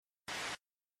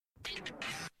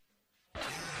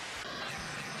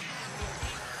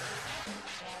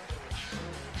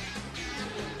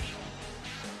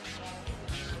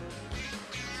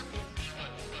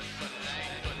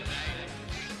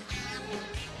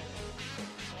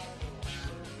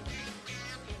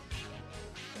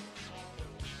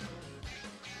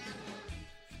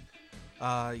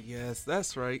Yes,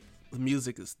 that's right. The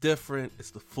music is different.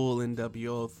 It's the full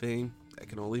NWO theme. That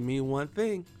can only mean one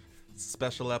thing. It's a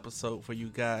special episode for you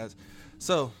guys.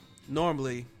 So,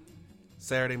 normally,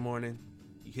 Saturday morning,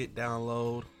 you hit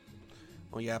download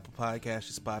on your Apple Podcast,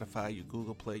 your Spotify, your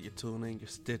Google Play, your TuneIn, your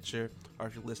Stitcher, or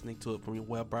if you're listening to it from your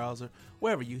web browser,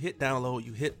 wherever you hit download,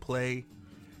 you hit play,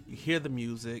 you hear the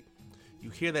music, you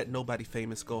hear that Nobody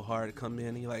Famous Go Hard come in,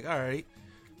 and you're like, all right,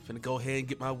 I'm finna go ahead and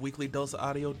get my weekly dose of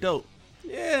audio dope.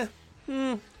 Yeah,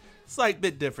 it's like a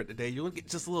bit different today. You're going to get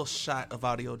just a little shot of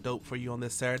audio dope for you on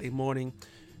this Saturday morning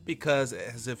because,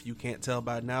 as if you can't tell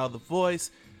by now, the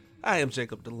voice, I am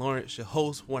Jacob DeLawrence, your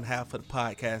host, one half of the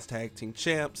podcast Tag Team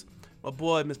Champs. My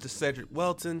boy, Mr. Cedric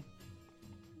Welton,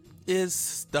 is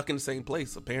stuck in the same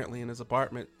place, apparently, in his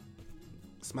apartment.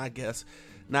 It's my guess.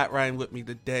 Not riding with me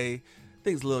today.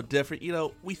 Things a little different. You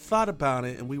know, we thought about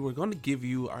it, and we were going to give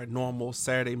you our normal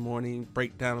Saturday morning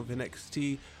breakdown of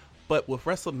NXT, but with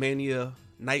WrestleMania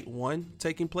Night 1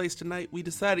 taking place tonight, we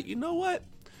decided, you know what?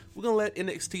 We're going to let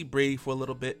NXT breathe for a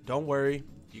little bit. Don't worry.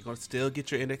 You're going to still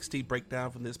get your NXT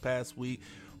breakdown from this past week.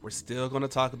 We're still going to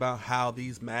talk about how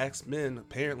these masked men,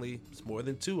 apparently it's more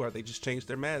than two, or they just changed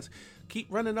their masks, keep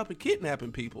running up and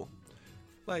kidnapping people.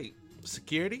 Like,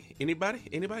 security? Anybody?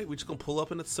 We just going to pull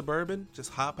up in a Suburban,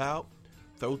 just hop out,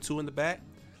 throw two in the back.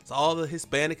 It's all the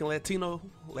Hispanic and Latina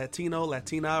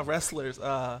wrestlers.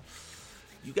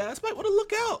 You guys might want to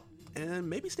look out and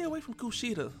maybe stay away from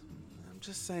Kushida. I'm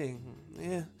just saying,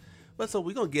 yeah. But so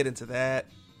we're going to get into that.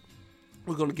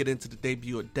 We're going to get into the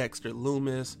debut of Dexter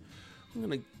Lumis. We're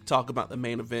going to talk about the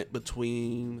main event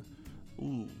between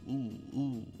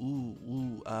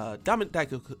Dominic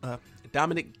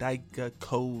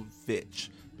Dijakovic,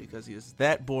 because he is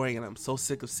that boring and I'm so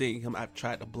sick of seeing him. I've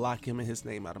tried to block him and his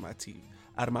name out of my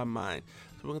mind.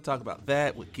 So we're going to talk about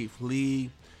that with Keith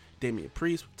Lee, Damian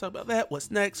Priest. We'll talk about that.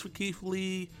 What's next for Keith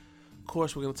Lee? Of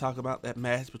course, we're going to talk about that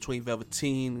match between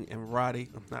Velveteen and Roddy.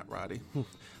 Not Roddy.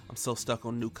 I'm so stuck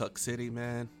on New Cuck City,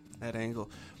 man. That angle.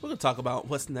 We're going to talk about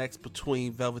what's next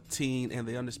between Velveteen and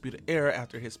the Undisputed Era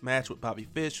after his match with Bobby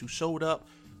Fish, who showed up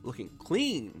looking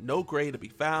clean. No gray to be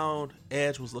found.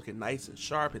 Edge was looking nice and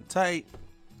sharp and tight.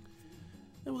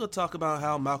 And we're going to talk about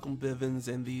how Malcolm Bivens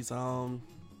and these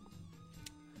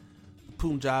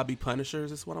Punjabi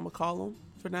Punishers is what I'm going to call them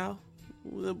for now.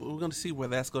 We're going to see where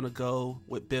that's going to go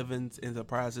with Bivens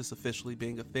Enterprises officially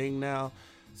being a thing now.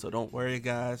 So don't worry,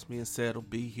 guys. Me and Seth will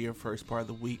be here first part of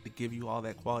the week to give you all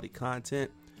that quality content.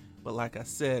 But like I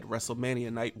said,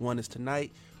 WrestleMania Night 1 is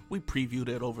tonight. We previewed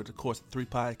it over the course of 3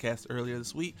 podcasts earlier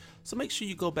this week. So make sure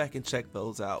you go back and check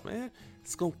those out, man.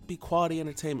 It's going to be quality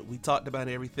entertainment. We talked about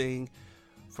everything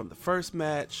from the first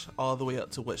match all the way up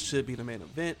to what should be the main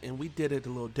event. And we did it a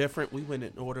little different. We went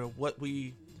in order of what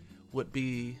we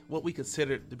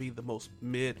considered to be the most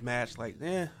mid match, like,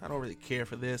 I don't really care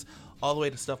for this, all the way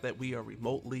to stuff that we are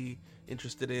remotely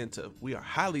interested in to we are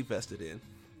highly vested in.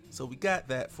 So we got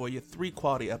that for you, 3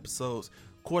 quality episodes.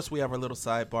 Of course, we have our little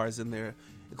sidebars in there,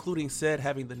 including Ced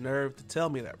having the nerve to tell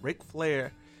me that Ric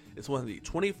Flair is one of the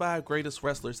 25 greatest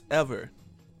wrestlers ever.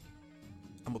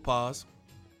 I'm gonna pause,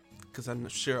 because I'm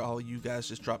sure all of you guys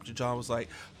just dropped your jaw and was like,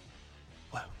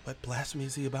 what blasphemy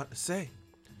is he about to say?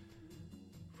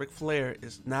 Ric Flair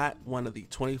is not one of the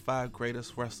 25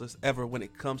 greatest wrestlers ever when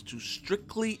it comes to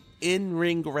strictly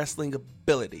in-ring wrestling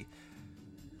ability.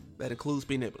 That includes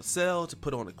being able to sell, to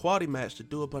put on a quality match, to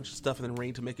do a bunch of stuff in the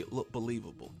ring to make it look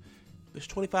believable. There's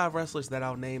 25 wrestlers that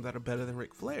I'll name that are better than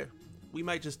Ric Flair. We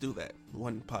might just do that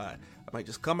one pod. I might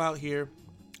just come out here,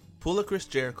 pull a Chris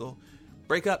Jericho,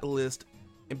 break out the list,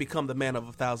 and become the man of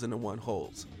 1,001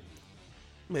 holds.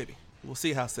 Maybe. We'll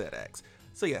see how Ced acts.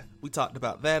 So yeah, we talked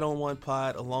about that on one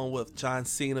pod, along with John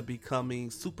Cena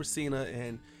becoming Super Cena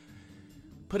and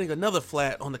putting another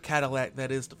flat on the Cadillac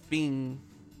that is the Fiend.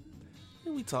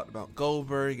 And we talked about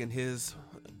Goldberg and his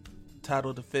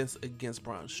title defense against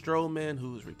Braun Strowman,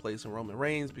 who's replacing Roman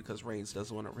Reigns because Reigns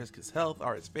doesn't want to risk his health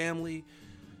or his family,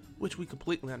 which we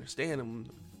completely understand. And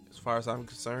as far as I'm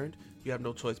concerned, you have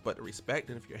no choice but to respect.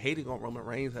 And if you're hating on Roman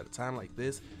Reigns at a time like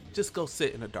this, just go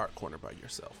sit in a dark corner by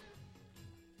yourself.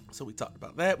 So we talked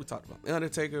about that. We talked about The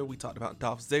Undertaker. We talked about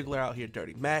Dolph Ziggler out here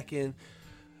dirty macking,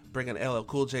 bringing LL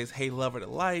Cool J's Hey Lover to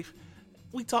life.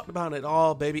 We talked about it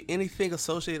all, baby. Anything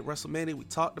associated with WrestleMania, we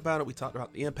talked about it. We talked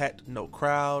about the impact of no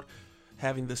crowd,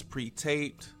 having this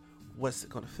pre-taped, What's it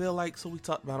going to feel like? So we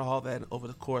talked about all that over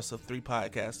the course of 3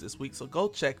 podcasts this week. So go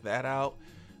check that out.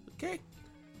 Okay.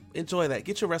 Enjoy that.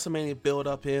 Get your WrestleMania build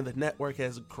up in. The network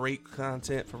has great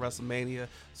content for WrestleMania.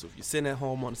 So if you're sitting at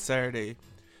home on Saturday,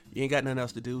 you ain't got nothing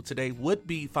else to do. Today would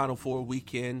be Final Four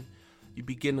weekend. You'd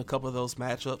be getting a couple of those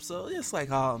matchups. So it's like,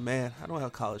 oh man, I don't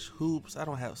have college hoops. I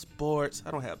don't have sports.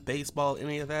 I don't have baseball,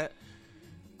 any of that.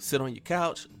 Sit on your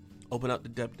couch, open up the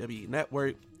WWE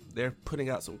Network. They're putting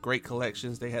out some great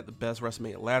collections. They had the best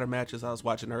WrestleMania ladder matches I was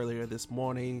watching earlier this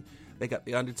morning. They got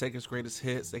The Undertaker's greatest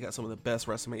hits. They got some of the best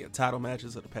WrestleMania title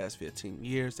matches of the past 15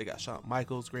 years. They got Shawn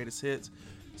Michaels' greatest hits.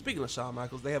 Speaking of Shawn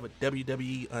Michaels, they have a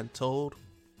WWE Untold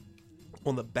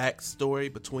on the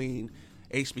backstory between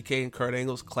HBK and Kurt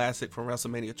Angle's classic from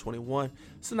WrestleMania 21.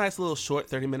 It's a nice little short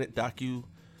 30-minute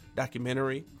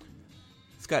documentary.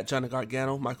 It's got Johnny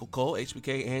Gargano, Michael Cole,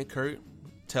 HBK, and Kurt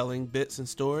telling bits and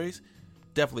stories.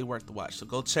 Definitely worth the watch. So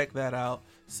go check that out.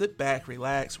 Sit back,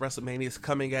 relax. WrestleMania is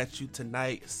coming at you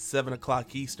tonight, 7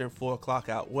 o'clock Eastern, 4 o'clock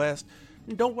out West.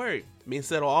 And don't worry, me and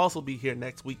Seth will also be here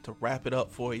next week to wrap it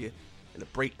up for you and to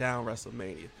break down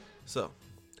WrestleMania. So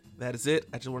that is it.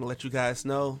 I just want to let you guys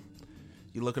know.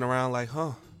 You're looking around like,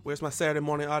 where's my Saturday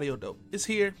morning audio dope? It's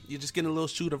here. You're just getting a little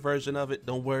shooter version of it.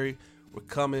 Don't worry. We're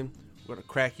coming. We're going to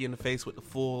crack you in the face with the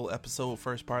full episode,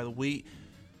 first part of the week.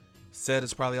 Seth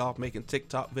is probably off making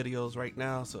TikTok videos right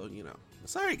now, so,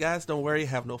 Sorry, guys. Don't worry.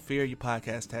 Have no fear. Your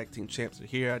podcast tag team champs are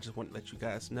here. I just want to let you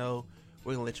guys know.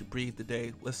 We're going to let you breathe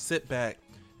today. Let's sit back.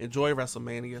 Enjoy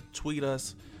WrestleMania. Tweet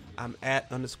us. I'm at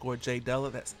 _J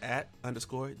Della. That's at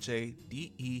 _JDELA.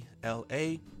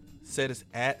 Seth is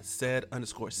at Seth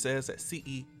 _says. That's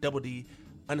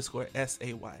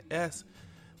CEDD_SAYS.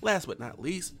 Last but not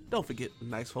least, don't forget the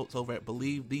nice folks over at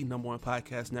Believe, the #1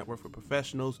 podcast network for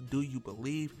professionals. Do you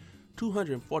believe?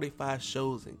 245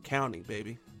 shows and counting,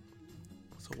 baby.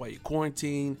 So while you're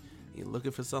quarantined, you're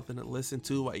looking for something to listen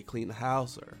to while you clean the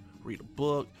house or read a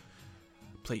book,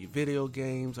 play your video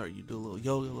games, or you do a little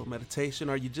yoga, a little meditation,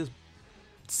 or you just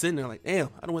sitting there like, damn,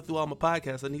 I done went through all my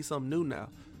podcasts. I need something new now.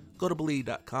 Go to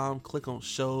Believe.com, click on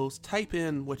shows, type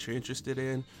in what you're interested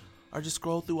in, or just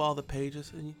scroll through all the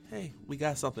pages and hey, we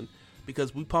got something,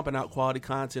 because we pumping out quality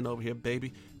content over here,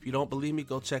 baby. If you don't believe me,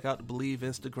 go check out the Believe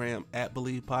Instagram at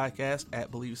Believe Podcast, at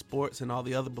Believe Sports, and all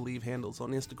the other Believe handles on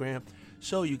Instagram.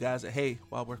 Show you guys that, hey,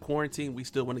 while we're quarantined, we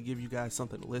still want to give you guys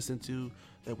something to listen to,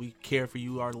 that we care for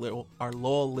you, our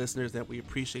loyal listeners, that we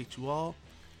appreciate you all.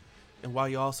 And while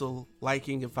you're also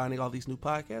liking and finding all these new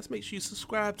podcasts, make sure you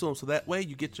subscribe to them, so that way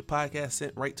you get your podcast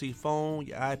sent right to your phone,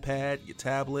 your iPad, your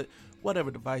tablet, whatever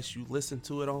device you listen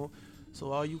to it on.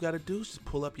 So all you got to do is just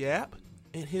pull up your app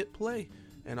and hit play.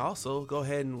 And also go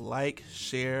ahead and like,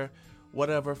 share,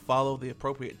 whatever, follow the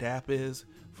appropriate DAP is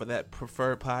for that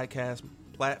preferred podcast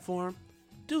platform.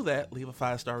 Do that. Leave a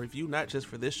 5-star review, not just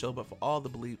for this show, but for all the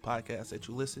Believe podcasts that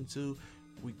you listen to.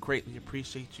 We greatly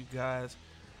appreciate you guys.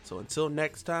 So until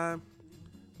next time,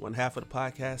 one half of the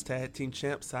podcast tag team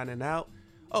champs signing out.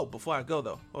 Oh, before I go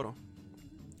though, hold on.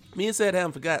 Me and Seth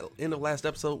haven't forgot. End of last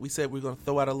episode, we said we were going to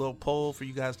throw out a little poll for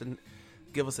you guys to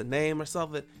give us a name or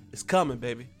something. It's coming,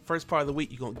 baby. First part of the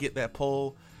week, you're going to get that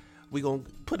poll. We're going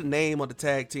to put a name on the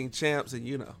tag team champs, and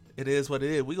it is what it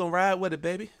is. We're going to ride with it,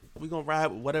 baby. We're going to ride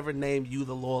with whatever name you,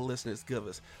 the loyal listeners, give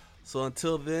us. So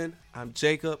until then, I'm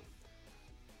Jacob.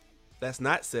 That's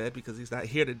not Seth because he's not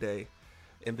here today.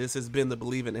 And this has been the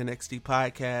Believe in NXT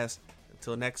podcast.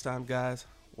 Until next time, guys,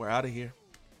 we're out of here.